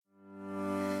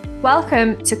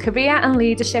Welcome to Career and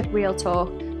Leadership Real Talk,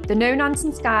 the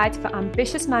no-nonsense guide for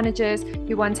ambitious managers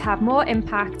who want to have more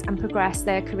impact and progress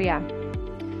their career.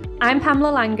 I'm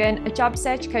Pamela Langan, a job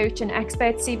search coach and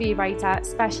expert CV writer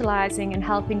specialising in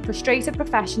helping frustrated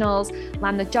professionals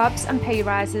land the jobs and pay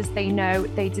rises they know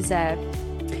they deserve.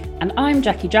 And I'm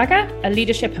Jackie Jagger, a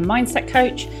leadership and mindset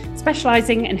coach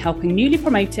specialising in helping newly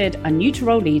promoted and new to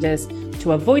role leaders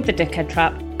to avoid the dickhead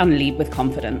trap and lead with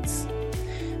confidence.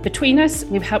 Between us,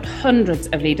 we've helped hundreds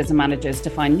of leaders and managers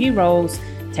to find new roles,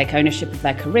 take ownership of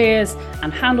their careers,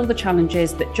 and handle the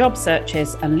challenges that job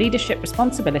searches and leadership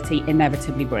responsibility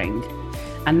inevitably bring.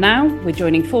 And now we're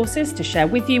joining forces to share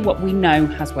with you what we know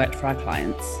has worked for our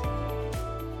clients.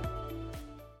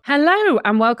 Hello,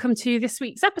 and welcome to this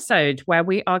week's episode, where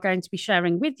we are going to be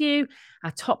sharing with you our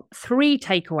top 3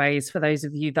 takeaways for those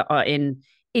of you that are in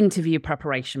interview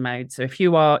preparation mode. So if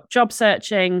you are job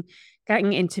searching,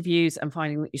 getting interviews and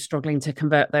finding that you're struggling to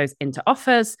convert those into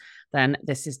offers, then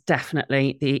this is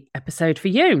definitely the episode for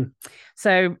you.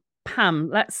 So Pam,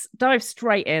 let's dive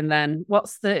straight in then.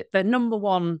 What's the number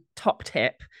one top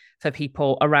tip for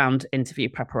people around interview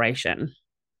preparation?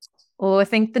 Well, I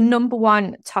think the number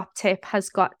one top tip has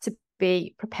got to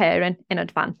be preparing in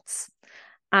advance.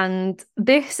 And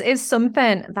this is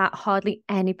something that hardly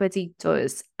anybody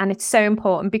does. And it's so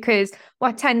important because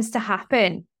what tends to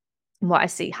happen, what I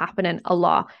see happening a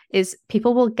lot, is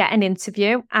people will get an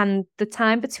interview and the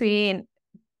time between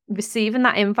receiving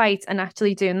that invite and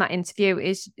actually doing that interview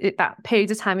that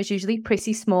period of time is usually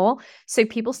pretty small. So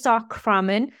people start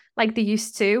cramming like they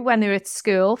used to when they were at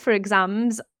school for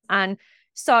exams and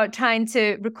start trying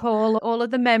to recall all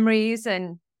of the memories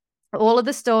and all of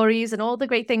the stories and all the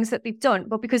great things that they've done.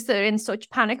 But because they're in such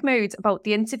panic mode about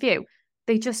the interview,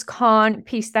 they just can't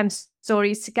piece them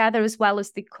stories together as well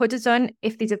as they could have done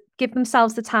if they'd give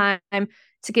themselves the time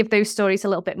to give those stories a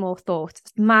little bit more thought.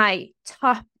 My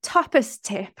toppest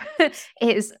tip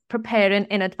is preparing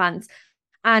in advance.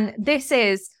 And this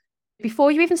is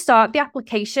before you even start the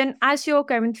application, as you're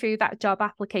going through that job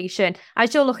application,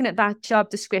 as you're looking at that job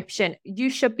description,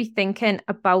 you should be thinking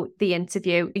about the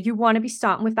interview. You want to be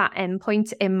starting with that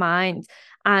endpoint in mind.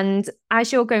 And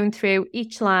as you're going through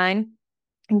each line,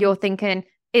 and you're thinking,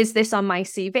 is this on my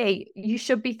CV? You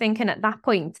should be thinking at that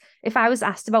point, if I was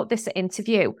asked about this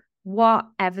interview, what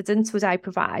evidence would I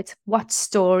provide? What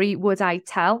story would I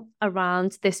tell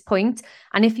around this point?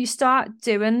 And if you start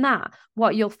doing that,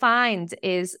 what you'll find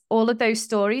is all of those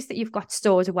stories that you've got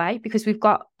stored away, because we've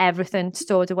got everything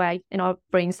stored away in our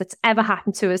brains that's ever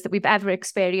happened to us, that we've ever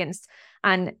experienced.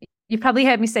 And you've probably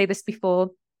heard me say this before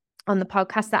on the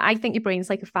podcast, that I think your brain's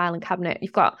like a filing cabinet.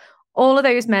 You've got all of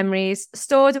those memories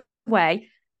stored away.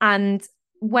 And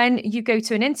when you go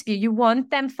to an interview, you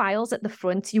want them files at the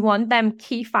front. You want them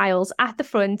key files at the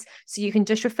front so you can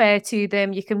just refer to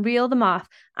them. You can reel them off.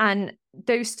 And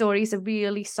those stories are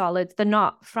really solid. They're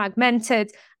not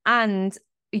fragmented. And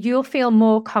you'll feel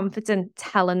more confident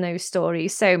telling those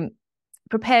stories. So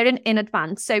preparing in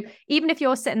advance. So even if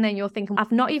you're sitting there and you're thinking,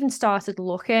 I've not even started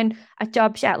looking at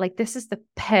jobs yet, like this is the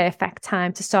perfect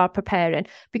time to start preparing,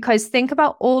 because think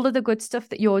about all of the good stuff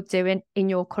that you're doing in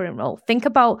your current role. Think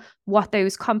about what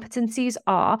those competencies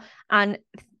are and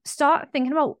start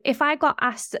thinking about, if I got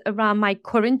asked around my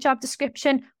current job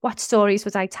description, what stories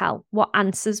would I tell? What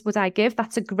answers would I give?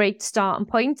 That's a great starting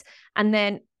point. And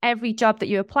then every job that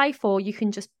you apply for, you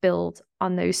can just build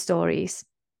on those stories.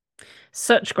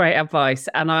 Such great advice.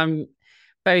 And I'm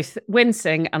both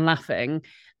wincing and laughing,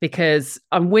 because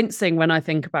I'm wincing when I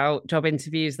think about job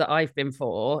interviews that I've been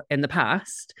for in the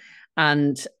past.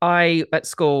 And I, at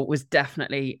school, was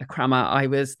definitely a crammer. I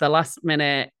was the last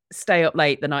minute, stay up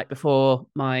late the night before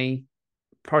my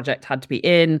project had to be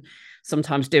in,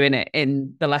 sometimes doing it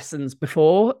in the lessons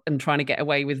before and trying to get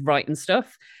away with writing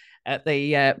stuff at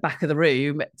the back of the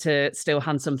room to still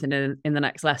hand something in the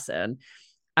next lesson.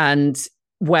 And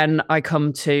when I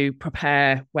come to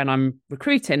prepare, when I'm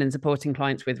recruiting and supporting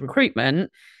clients with recruitment,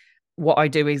 what I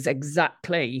do is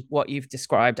exactly what you've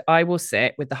described. I will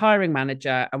sit with the hiring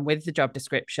manager and with the job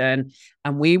description,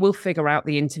 and we will figure out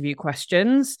the interview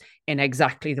questions in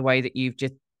exactly the way that you've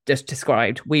just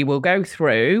described. We will go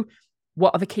through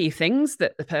what are the key things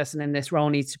that the person in this role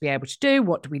needs to be able to do,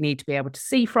 what do we need to be able to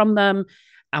see from them,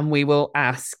 and we will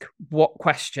ask what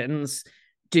questions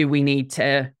do we need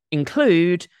to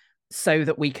include so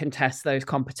that we can test those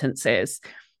competencies.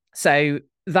 So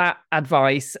that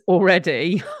advice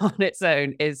already on its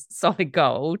own is solid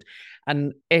gold.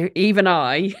 And even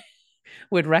I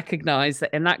would recognize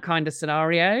that in that kind of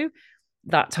scenario,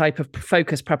 that type of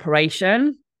focused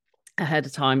preparation ahead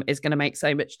of time is going to make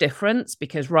so much difference,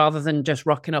 because rather than just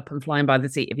rocking up and flying by the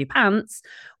seat of your pants,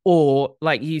 or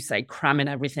like you say, cramming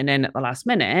everything in at the last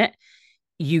minute,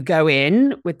 you go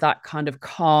in with that kind of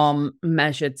calm,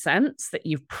 measured sense that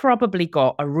you've probably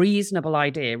got a reasonable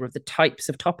idea of the types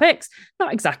of topics,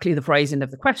 not exactly the phrasing of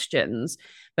the questions,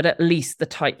 but at least the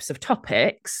types of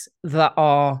topics that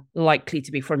are likely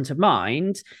to be front of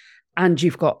mind. And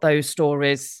you've got those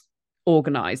stories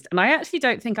organized. And I actually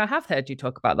don't think I have heard you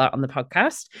talk about that on the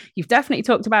podcast. You've definitely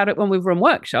talked about it when we've run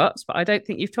workshops, but I don't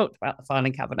think you've talked about the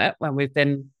filing cabinet when we've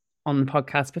been on the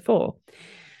podcast before.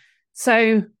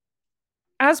 So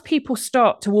as people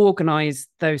start to organize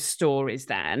those stories,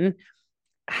 then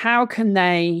how can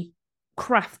they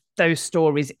craft those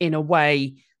stories in a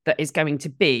way that is going to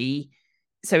be,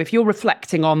 so if you're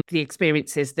reflecting on the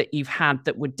experiences that you've had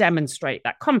that would demonstrate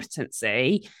that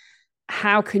competency,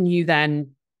 how can you then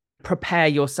prepare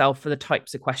yourself for the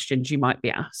types of questions you might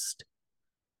be asked?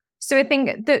 So I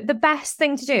think the best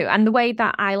thing to do, and the way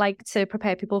that I like to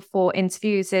prepare people for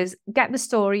interviews, is get the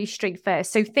story straight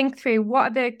first. So think through,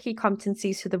 what are the key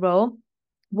competencies for the role?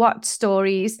 What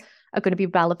stories are going to be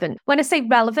relevant? When I say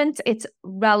relevant, it's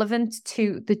relevant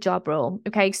to the job role.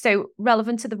 Okay, so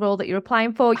relevant to the role that you're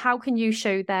applying for. How can you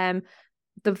show them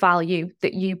the value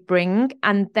that you bring?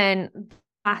 And then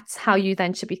that's how you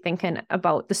then should be thinking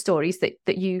about the stories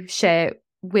that you share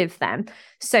with them.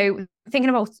 So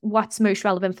thinking about what's most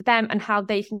relevant for them and how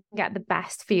they can get the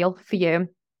best feel for you.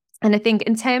 And I think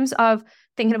in terms of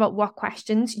thinking about what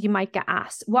questions you might get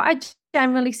asked, what I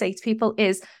generally say to people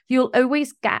is, you'll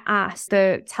always get asked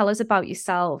tell us about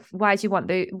yourself. Why do you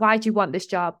want this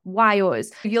job? Why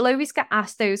us? You'll always get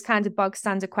asked those kind of bog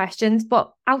standard questions.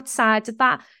 But outside of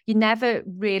that, you're never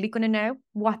really going to know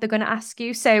what they're going to ask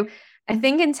you. So I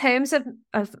think in terms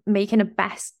of making a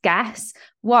best guess,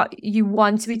 what you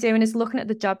want to be doing is looking at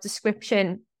the job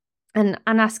description and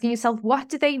asking yourself, what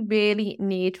do they really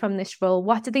need from this role?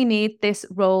 What do they need this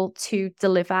role to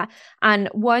deliver? And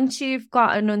once you've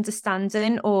got an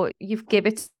understanding, or you've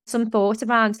given it some thought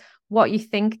around what you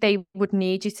think they would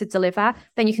need you to deliver,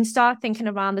 then you can start thinking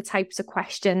around the types of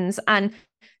questions. And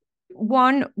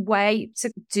one way to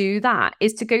do that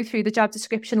is to go through the job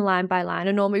description line by line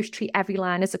and almost treat every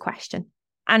line as a question.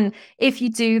 And if you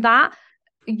do that,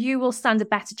 you will stand a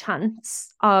better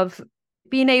chance of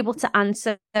being able to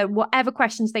answer whatever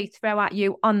questions they throw at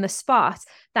you on the spot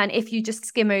than if you just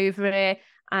skim over it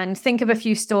and think of a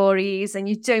few stories and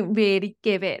you don't really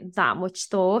give it that much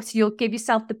thought. You'll give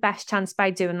yourself the best chance by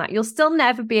doing that. You'll still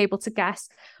never be able to guess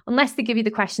unless they give you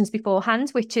the questions beforehand,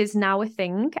 which is now a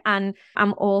thing. And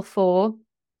I'm all for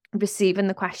receiving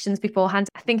the questions beforehand.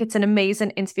 I think it's an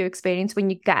amazing interview experience when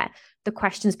you get the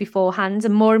questions beforehand,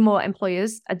 and more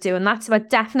employers are doing that. So I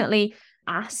definitely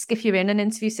ask, if you're in an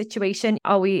interview situation,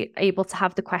 are we able to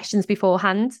have the questions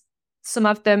beforehand? Some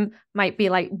of them might be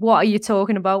like, what are you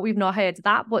talking about? We've not heard of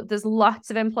that. But there's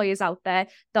lots of employers out there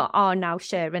that are now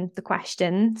sharing the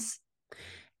questions.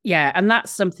 Yeah, and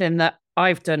that's something that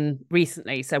I've done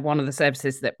recently. So one of the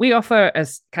services that we offer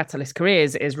as Catalyst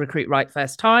Careers is Recruit Right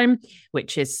First Time,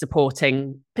 which is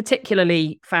supporting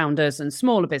particularly founders and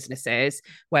smaller businesses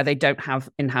where they don't have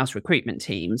in-house recruitment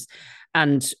teams.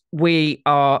 And we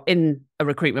are in a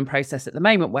recruitment process at the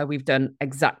moment where we've done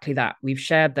exactly that. We've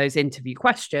shared those interview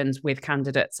questions with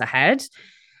candidates ahead.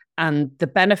 And the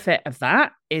benefit of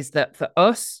that is that for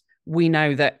us, we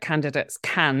know that candidates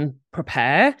can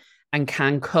prepare and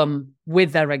can come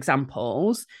with their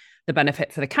examples. The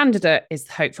benefit for the candidate is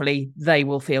hopefully they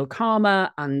will feel calmer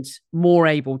and more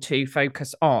able to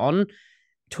focus on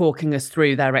talking us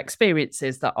through their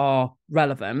experiences that are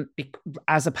relevant,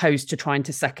 as opposed to trying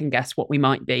to second guess what we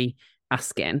might be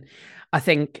asking. I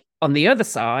think on the other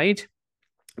side,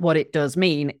 what it does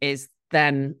mean is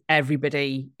then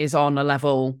everybody is on a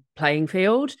level playing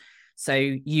field. So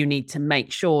you need to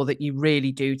make sure that you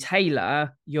really do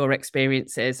tailor your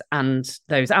experiences and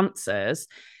those answers.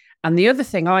 And the other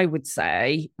thing I would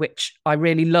say, which I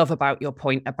really love about your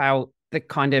point about the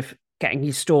kind of getting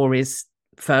your stories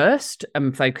first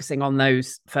and focusing on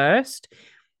those first,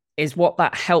 is what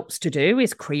that helps to do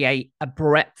is create a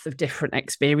breadth of different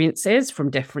experiences from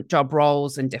different job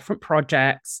roles and different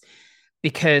projects.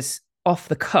 Because off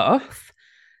the cuff,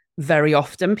 very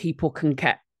often people can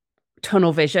get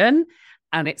tunnel vision,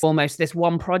 and it's almost this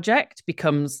one project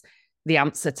becomes the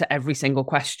answer to every single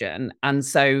question. And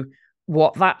so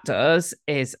what that does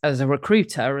is, as a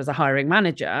recruiter, as a hiring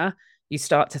manager, you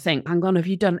start to think, hang on, have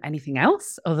you done anything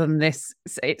else other than this?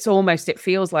 It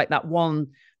feels like that one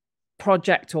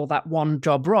project or that one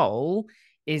job role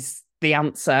is the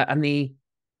answer and the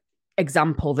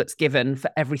example that's given for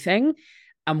everything.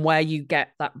 And where you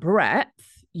get that breadth,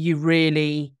 you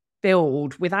really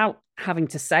build, without having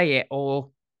to say it or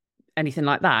anything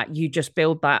like that. You just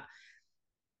build that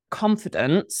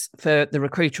confidence for the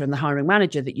recruiter and the hiring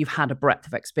manager that you've had a breadth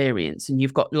of experience and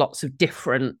you've got lots of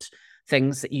different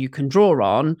things that you can draw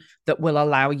on that will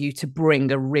allow you to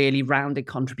bring a really rounded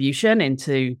contribution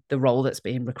into the role that's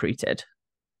being recruited.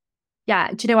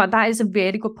 Yeah, do you know what? That is a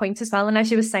really good point as well. And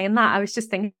as you were saying that, I was just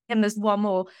thinking there's one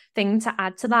more thing to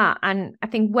add to that. And I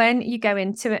think when you go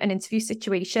into an interview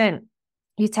situation,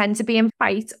 you tend to be in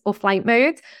fight or flight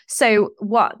mode. So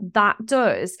what that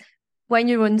does, when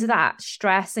you're under that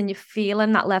stress and you're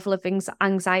feeling that level of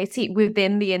anxiety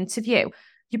within the interview,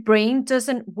 your brain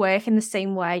doesn't work in the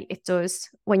same way it does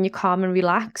when you're calm and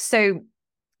relaxed. So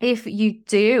if you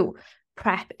do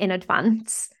prep in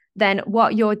advance, then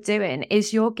what you're doing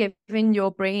is you're giving your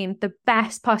brain the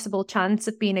best possible chance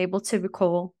of being able to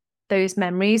recall those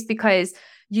memories, because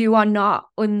you are not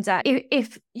under,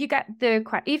 if you get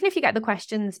even if you get the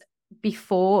questions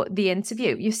before the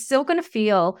interview, you're still going to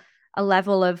feel a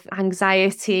level of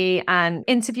anxiety and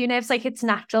interview nerves. Like, it's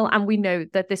natural. And we know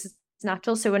that this is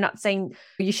natural. So we're not saying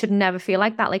you should never feel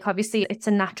like that. Like, obviously it's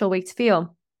a natural way to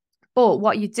feel. But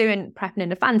what you're doing prepping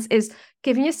in advance is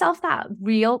giving yourself that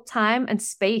real time and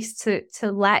space to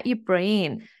let your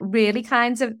brain really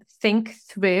kind of think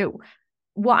through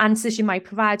what answers you might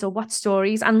provide or what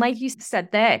stories. And like you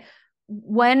said there,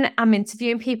 when I'm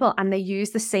interviewing people and they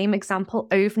use the same example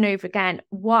over and over again,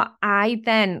 what I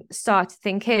then start to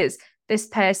think is, this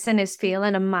person is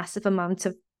feeling a massive amount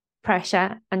of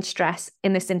pressure and stress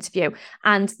in this interview,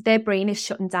 and their brain is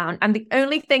shutting down. And the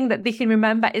only thing that they can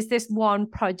remember is this one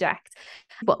project.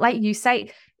 But like you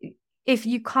say, if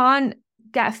you can't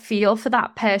get a feel for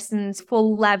that person's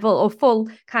full level or full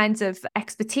kinds of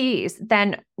expertise,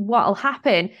 then what'll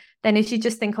happen then is you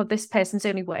just think, oh, this person's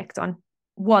only worked on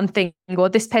one thing, or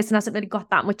this person hasn't really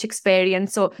got that much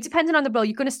experience. Or depending on the role,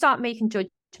 you're going to start making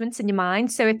judgments in your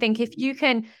mind. So I think if you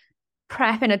can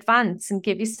prep in advance and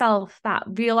give yourself that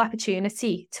real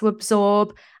opportunity to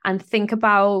absorb and think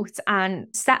about and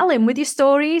settle in with your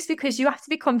stories, because you have to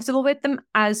be comfortable with them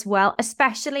as well,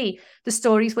 especially the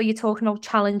stories where you're talking about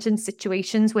challenging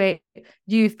situations where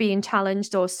you've been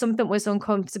challenged or something was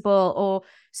uncomfortable or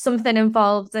something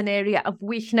involved an area of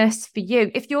weakness for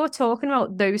you. If you're talking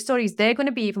about those stories, they're going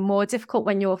to be even more difficult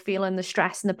when you're feeling the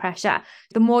stress and the pressure.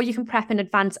 The more you can prep in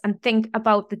advance and think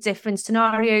about the different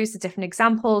scenarios, the different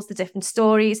examples, the different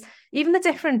stories, even the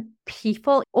different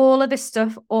people, all of this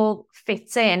stuff all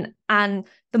fits in. And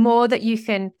the more that you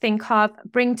can think of,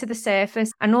 bring to the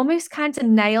surface and almost kind of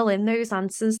nail in those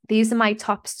answers. These are my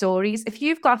top stories. If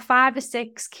you've got 5 or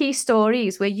 6 key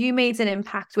stories where you made an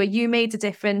impact, where you made a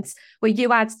difference, where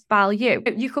you add value,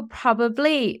 you could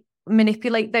probably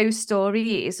manipulate those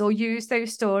stories or use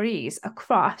those stories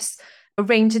across a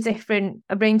range of different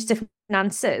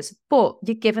answers, but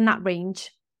you're given that range.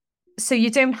 So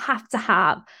you don't have to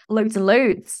have loads and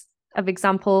loads of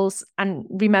examples and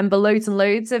remember loads and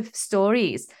loads of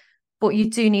stories, but you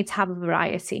do need to have a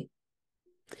variety.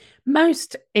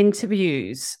 Most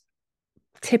interviews,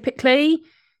 typically,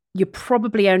 you're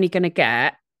probably only going to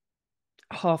get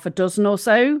half a dozen or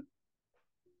so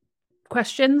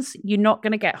questions. You're not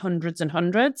going to get hundreds and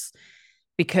hundreds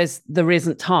because there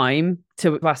isn't time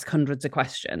to ask hundreds of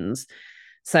questions.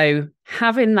 So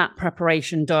having that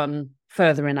preparation done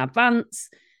further in advance,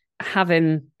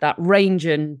 having that range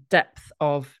and depth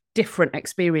of different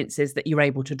experiences that you're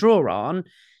able to draw on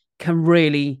can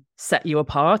really set you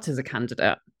apart as a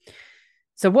candidate.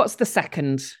 So what's the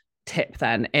second tip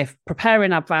then? If prepare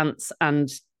in advance and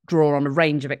draw on a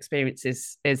range of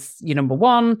experiences is your number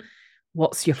one,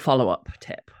 what's your follow-up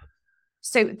tip?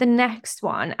 So the next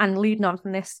one, and leading on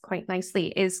from this quite nicely,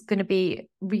 is going to be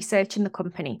researching the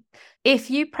company. If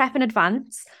you prep in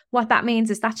advance, what that means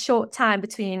is that short time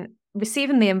between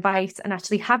receiving the invite and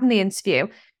actually having the interview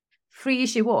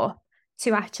frees you up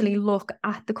to actually look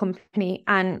at the company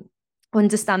and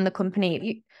understand the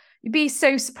company. You'd be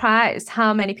so surprised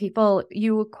how many people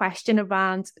you would question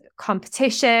around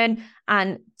competition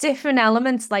and different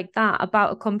elements like that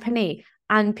about a company,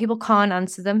 and people can't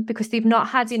answer them because they've not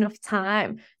had enough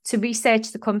time to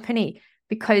research the company,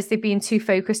 because they've been too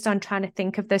focused on trying to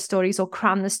think of their stories or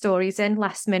cram the stories in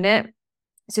last minute.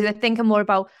 So they're thinking more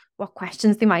about what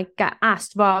questions they might get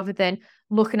asked rather than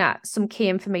looking at some key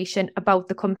information about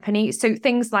the company. So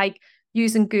things like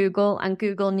using Google and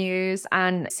Google News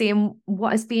and seeing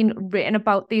what has been written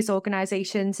about these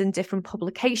organizations in different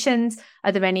publications.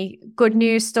 Are there any good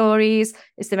news stories?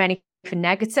 Is there any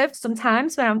negative?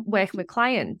 Sometimes when I'm working with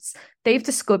clients, they've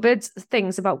discovered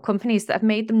things about companies that have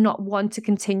made them not want to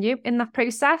continue in that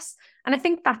process. And I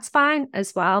think that's fine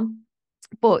as well.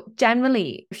 But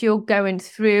generally, if you're going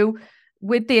through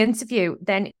with the interview,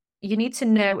 then you need to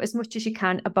know as much as you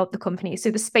can about the company.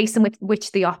 So the space in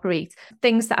which they operate,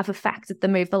 things that have affected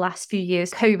them over the last few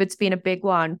years. COVID's been a big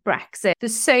one, Brexit.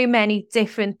 There's so many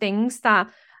different things that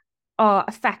are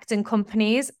affecting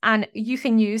companies, and you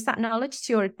can use that knowledge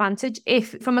to your advantage.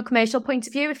 If from a commercial point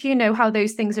of view, if you know how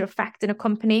those things are affecting a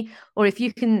company, or if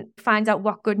you can find out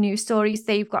what good news stories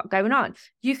they've got going on,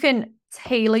 you can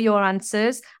tailor your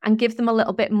answers and give them a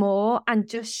little bit more and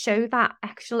just show that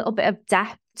extra little bit of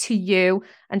depth to you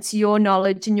and to your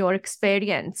knowledge and your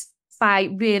experience by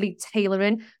really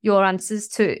tailoring your answers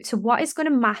to what is going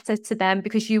to matter to them,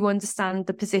 because you understand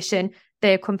the position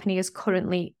their company is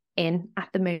currently in at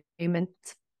the moment.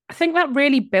 I think that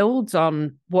really builds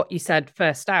on what you said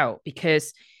first out,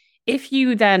 because if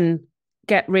you then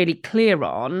get really clear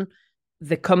on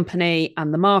the company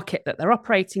and the market that they're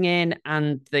operating in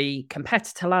and the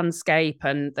competitor landscape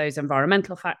and those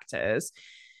environmental factors,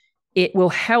 it will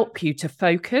help you to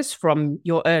focus from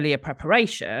your earlier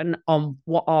preparation on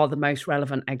what are the most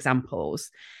relevant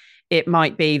examples. It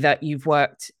might be that you've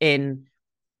worked in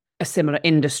a similar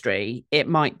industry. It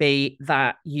might be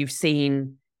that you've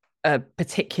seen a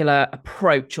particular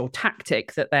approach or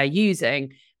tactic that they're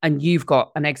using, and you've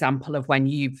got an example of when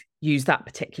you've used that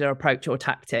particular approach or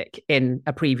tactic in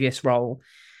a previous role.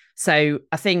 So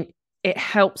I think it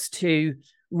helps to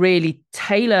really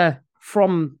tailor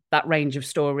from that range of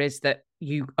stories that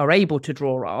you are able to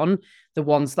draw on, the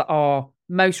ones that are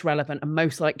most relevant and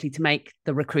most likely to make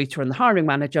the recruiter and the hiring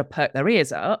manager perk their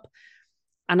ears up.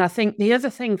 And I think the other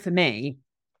thing for me,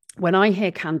 when I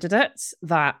hear candidates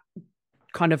that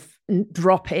kind of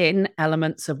drop in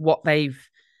elements of what they've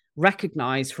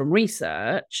recognized from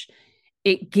research,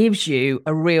 it gives you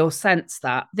a real sense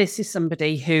that this is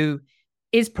somebody who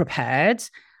is prepared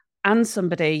and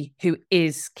somebody who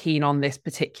is keen on this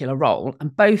particular role.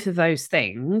 And both of those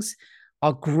things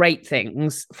are great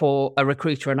things for a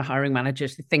recruiter and a hiring manager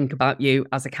to think about you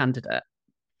as a candidate.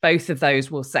 Both of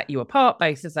those will set you apart.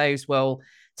 Both of those will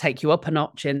take you up a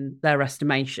notch in their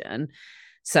estimation.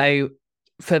 So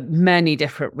for many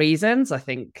different reasons, I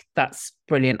think that's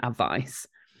brilliant advice.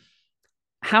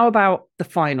 How about the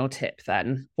final tip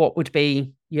then? What would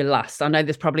be your last? I know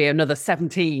there's probably another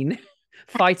 17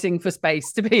 fighting for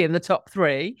space to be in the top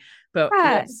 3, but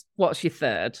what's your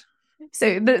third?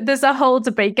 So there's a whole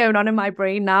debate going on in my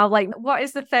brain now. Like, what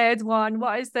is the third one?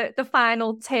 What is the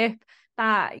final tip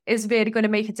that is really going to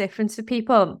make a difference for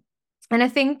people? And I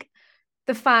think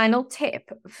the final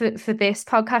tip for this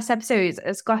podcast episode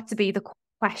has got to be the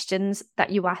questions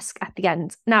that you ask at the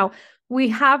end. Now, we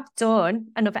have done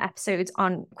another episode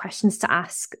on questions to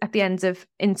ask at the end of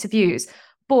interviews,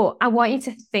 but I want you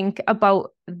to think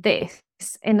about this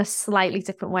in a slightly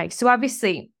different way. So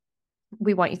obviously,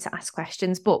 we want you to ask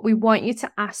questions, but we want you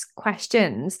to ask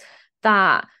questions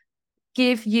that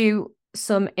give you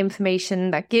some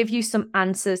information, that give you some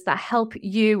answers, that help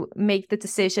you make the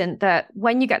decision that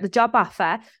when you get the job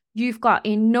offer, you've got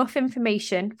enough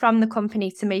information from the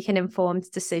company to make an informed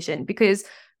decision. Because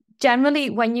generally,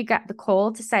 when you get the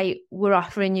call to say, we're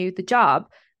offering you the job,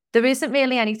 there isn't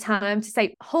really any time to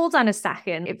say, hold on a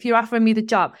second, if you're offering me the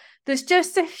job, there's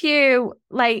just a few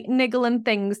like niggling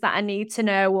things that I need to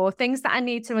know, or things that I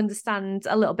need to understand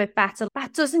a little bit better.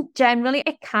 That doesn't generally,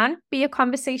 it can be a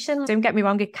conversation. Don't get me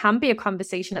wrong, it can be a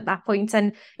conversation at that point.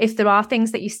 And if there are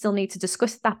things that you still need to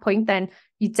discuss at that point, then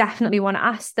you definitely want to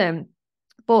ask them.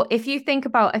 But if you think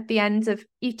about at the end of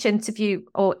each interview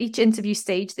or each interview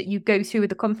stage that you go through with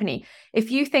the company, if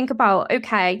you think about,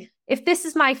 okay, if this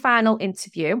is my final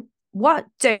interview, what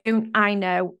don't I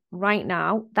know right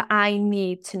now that I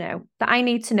need to know,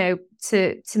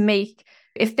 to make,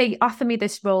 if they offer me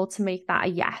this role, to make that a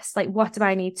yes? Like, what do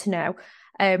I need to know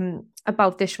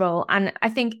about this role? And I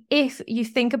think if you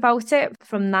think about it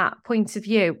from that point of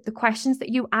view, the questions that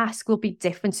you ask will be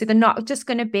different. So they're not just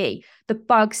going to be the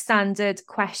bog standard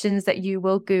questions that you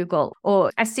will Google,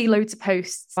 or I see loads of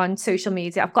posts on social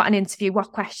media. I've got an interview.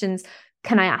 What questions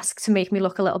can I ask to make me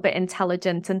look a little bit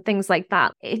intelligent and things like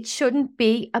that? It shouldn't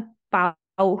be about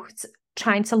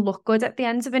trying to look good at the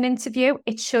end of an interview.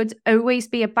 It should always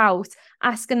be about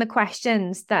asking the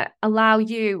questions that allow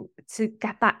you to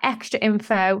get that extra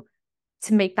info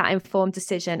to make that informed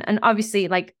decision. And obviously,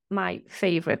 like, my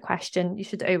favorite question you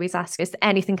should always ask is,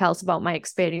 anything else about my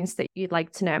experience that you'd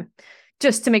like to know,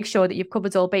 just to make sure that you've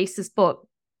covered all bases. But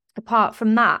apart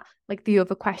from that, like, the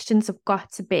other questions have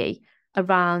got to be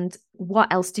around,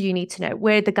 what else do you need to know?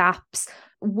 Where are the gaps?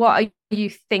 What are you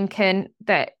thinking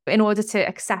that in order to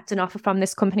accept an offer from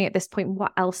this company at this point,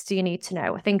 what else do you need to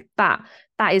know? I think that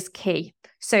is key.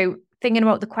 So thinking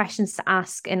about the questions to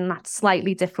ask in that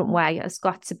slightly different way has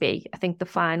got to be, I think, the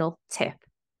final tip.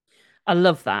 I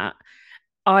love that.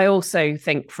 I also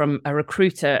think from a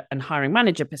recruiter and hiring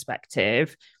manager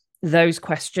perspective, those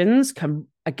questions can,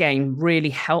 again, really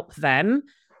help them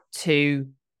to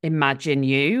imagine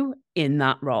you in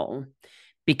that role.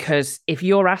 Because if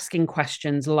you're asking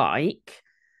questions like,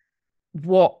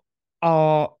 what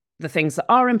are the things that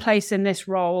are in place in this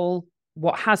role?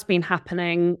 What has been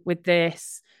happening with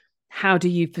this? How do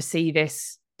you foresee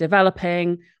this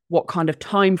developing? What kind of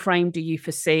time frame do you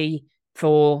foresee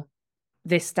for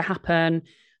this to happen?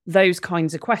 Those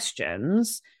kinds of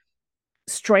questions,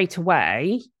 straight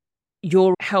away,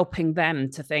 you're helping them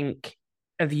to think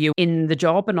of you in the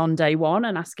job and on day one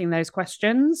and asking those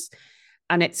questions.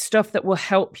 And it's stuff that will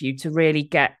help you to really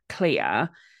get clear.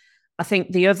 I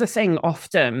think the other thing,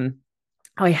 often,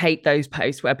 I hate those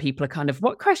posts where people are kind of,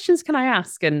 what questions can I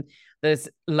ask? And there's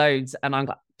loads. And I'm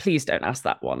like, please don't ask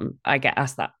that one. I get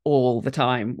asked that all the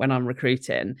time when I'm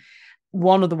recruiting.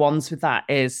 One of the ones with that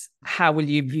is, how will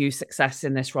you view success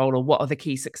in this role, or what are the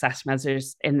key success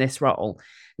measures in this role?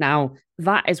 Now,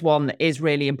 that is one that is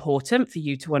really important for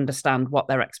you to understand what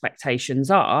their expectations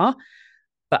are.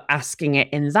 But asking it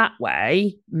in that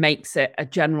way makes it a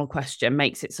general question,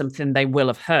 makes it something they will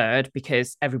have heard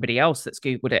because everybody else that's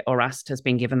Googled it or asked has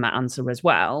been given that answer as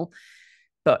well.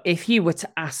 But if you were to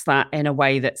ask that in a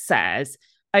way that says,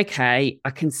 okay, I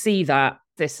can see that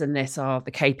this and this are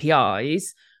the KPIs,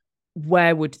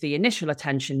 where would the initial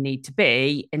attention need to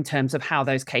be in terms of how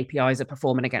those KPIs are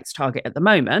performing against target at the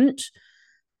moment?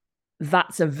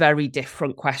 That's a very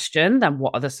different question than,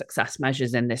 what are the success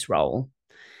measures in this role?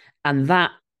 And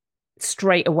that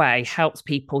straight away helps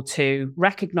people to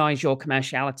recognize your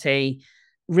commerciality,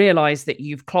 realize that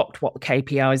you've clocked what the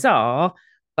KPIs are,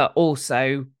 but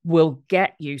also will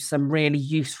get you some really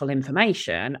useful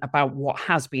information about what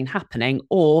has been happening,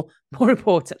 or more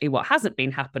importantly, what hasn't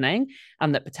been happening,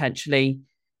 and that potentially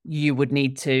you would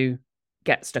need to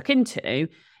get stuck into.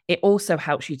 It also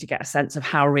helps you to get a sense of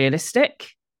how realistic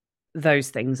those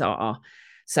things are.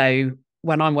 So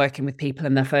when I'm working with people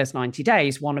in their first 90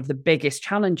 days, one of the biggest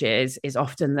challenges is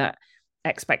often that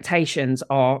expectations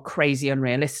are crazy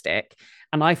unrealistic.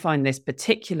 And I find this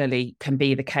particularly can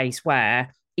be the case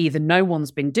where either no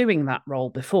one's been doing that role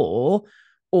before,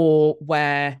 or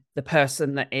where the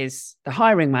person that is the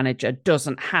hiring manager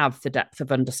doesn't have the depth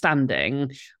of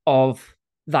understanding of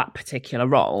that particular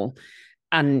role.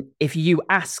 And if you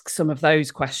ask some of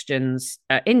those questions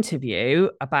at interview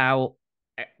about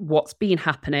what's been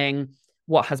happening,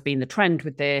 what has been the trend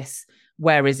with this,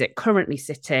 where is it currently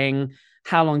sitting,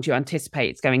 how long do you anticipate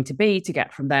it's going to be to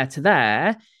get from there to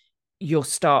there, you'll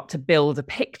start to build a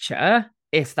picture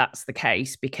if that's the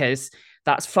case, because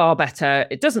that's far better.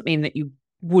 It doesn't mean that you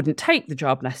wouldn't take the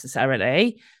job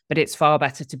necessarily, but it's far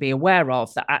better to be aware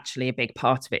of that actually a big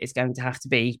part of it is going to have to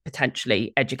be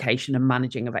potentially education and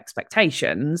managing of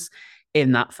expectations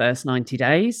in that first 90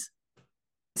 days.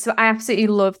 So I absolutely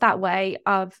love that way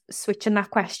of switching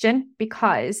that question,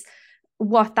 because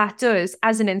what that does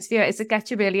as an interviewer is it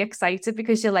gets you really excited,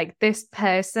 because you're like, this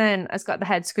person has got the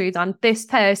head screwed on. This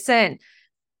person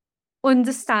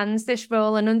understands this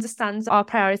role and understands our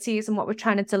priorities and what we're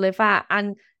trying to deliver.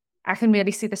 And I can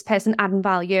really see this person adding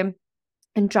value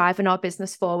and driving our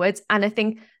business forward. And I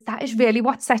think that is really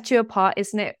what sets you apart,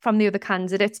 isn't it, from the other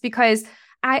candidates? Because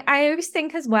I always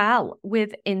think as well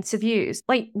with interviews,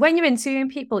 like when you're interviewing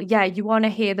people, yeah, you want to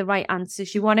hear the right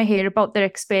answers. You want to hear about their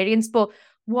experience. But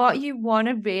what you want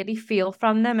to really feel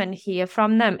from them and hear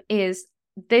from them is,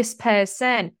 this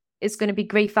person is going to be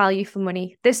great value for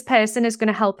money. This person is going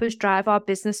to help us drive our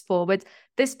business forward.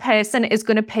 This person is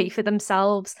going to pay for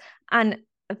themselves. And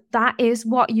that is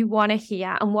what you want to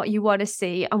hear and what you want to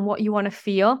see and what you want to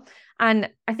feel. And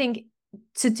I think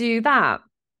to do that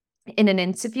in an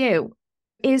interview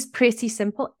is pretty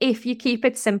simple if you keep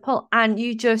it simple and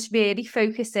you just really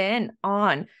focus in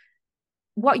on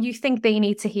what you think they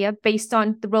need to hear based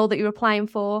on the role that you're applying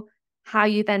for, how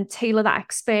you then tailor that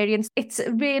experience. It's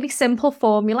a really simple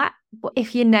formula, but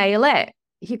if you nail it,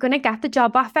 you're going to get the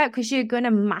job offer, because you're going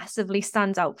to massively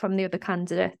stand out from the other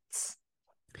candidates.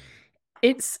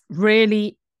 It's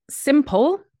really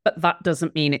simple, but that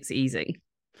doesn't mean it's easy.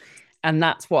 And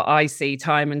that's what I see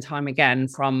time and time again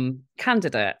from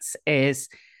candidates, is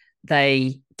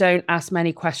they don't ask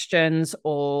many questions,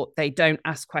 or they don't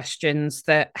ask questions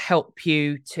that help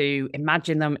you to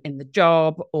imagine them in the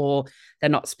job, or they're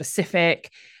not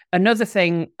specific. Another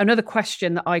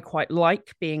question that I quite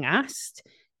like being asked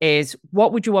is,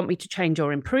 what would you want me to change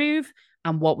or improve?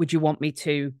 And what would you want me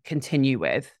to continue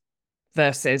with,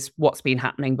 versus what's been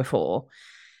happening before?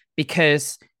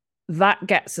 Because that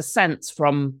gets a sense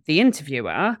from the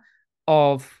interviewer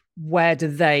of, where do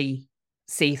they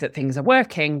see that things are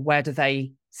working? Where do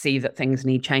they see that things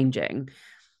need changing.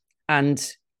 And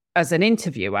as an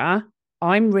interviewer,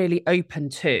 I'm really open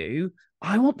to,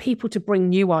 I want people to bring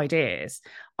new ideas.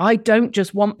 I don't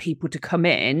just want people to come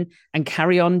in and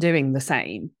carry on doing the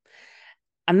same.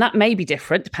 And that may be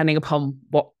different depending upon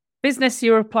what business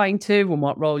you're applying to and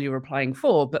what role you're applying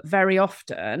for. But very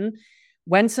often,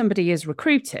 when somebody is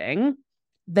recruiting,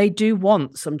 they do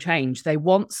want some change. They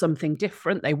want something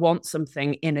different. They want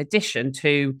something in addition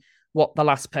to what the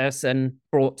last person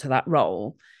brought to that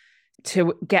role.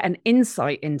 To get an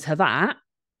insight into that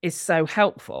is so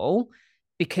helpful,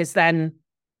 because then,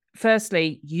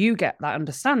 firstly, you get that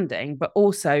understanding, but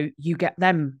also you get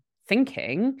them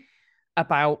thinking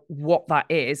about what that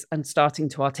is and starting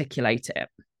to articulate it.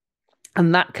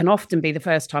 And that can often be the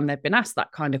first time they've been asked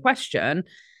that kind of question,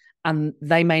 and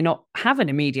they may not have an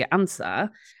immediate answer.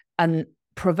 And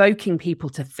provoking people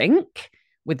to think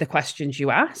with the questions you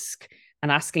ask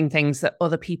and asking things that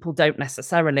other people don't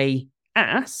necessarily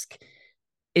ask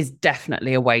is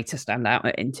definitely a way to stand out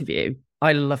at interview.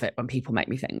 I love it when people make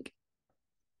me think.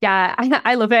 Yeah,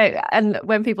 I love it. And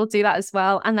when people do that as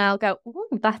well, and I'll go, oh,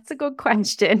 that's a good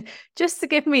question, just to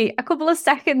give me a couple of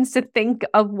seconds to think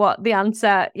of what the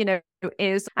answer,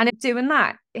 is. And in doing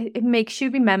that, it makes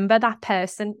you remember that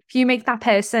person. If you make that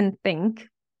person think,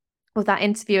 or that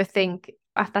interviewer think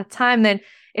at that time, then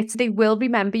they will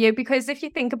remember you. Because if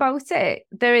you think about it,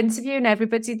 they're interviewing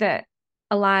everybody that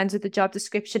aligns with the job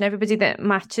description, everybody that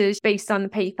matches based on the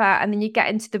paper. And then you get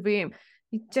into the room.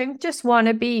 You don't just want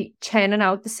to be churning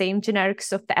out the same generic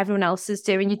stuff that everyone else is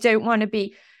doing. You don't want to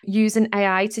be using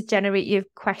AI to generate your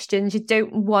questions. You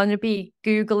don't want to be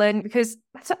Googling, because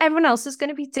that's what everyone else is going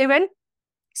to be doing.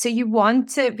 So you want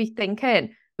to be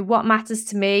thinking, what matters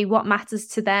to me, what matters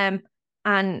to them,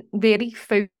 and really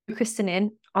focusing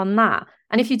in on that.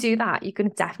 And if you do that, you're going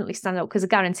to definitely stand out, because I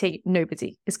guarantee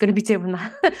nobody is going to be doing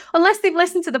that unless they've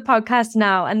listened to the podcast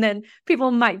now, and then people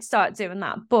might start doing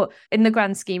that. But in the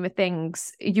grand scheme of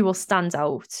things, you will stand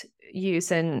out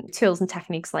using tools and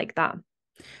techniques like that.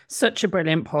 Such a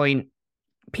brilliant point.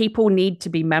 People need to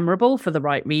be memorable for the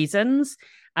right reasons.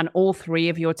 And all three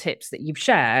of your tips that you've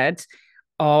shared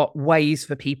are ways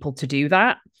for people to do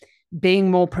that. Being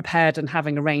more prepared and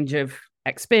having a range of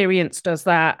experience does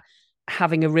that.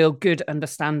 Having a real good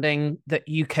understanding that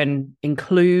you can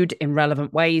include in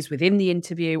relevant ways within the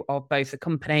interview of both the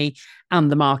company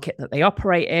and the market that they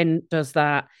operate in does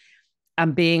that.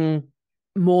 And being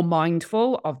more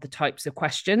mindful of the types of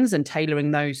questions and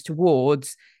tailoring those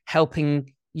towards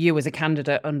helping you as a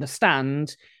candidate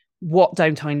understand, what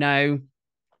don't I know?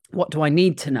 What do I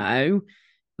need to know?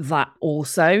 That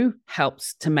also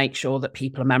helps to make sure that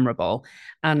people are memorable.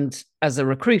 And as a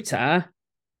recruiter,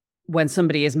 when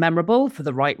somebody is memorable for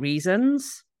the right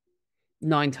reasons,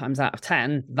 9 times out of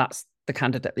 10, that's the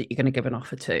candidate that you're going to give an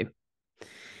offer to.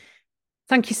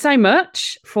 Thank you so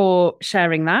much for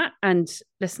sharing that. And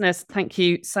listeners, thank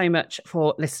you so much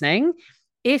for listening.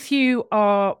 If you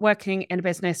are working in a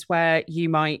business where you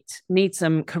might need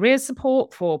some career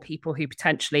support for people who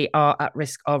potentially are at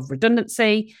risk of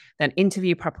redundancy, then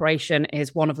interview preparation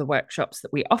is one of the workshops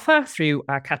that we offer through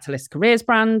our Catalyst Careers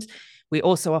brand. We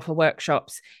also offer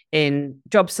workshops in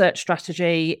job search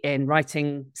strategy, in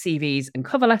writing CVs and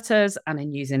cover letters, and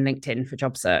in using LinkedIn for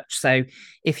job search. So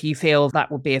if you feel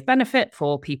that would be of benefit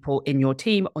for people in your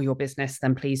team or your business,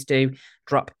 then please do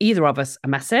drop either of us a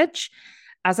message.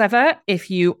 As ever, if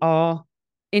you are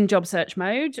in job search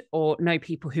mode or know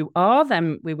people who are,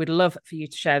 then we would love for you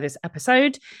to share this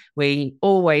episode. We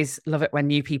always love it when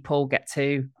new people get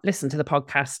to listen to the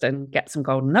podcast and get some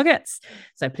golden nuggets.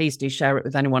 So please do share it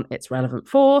with anyone it's relevant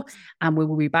for. And we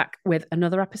will be back with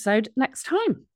another episode next time.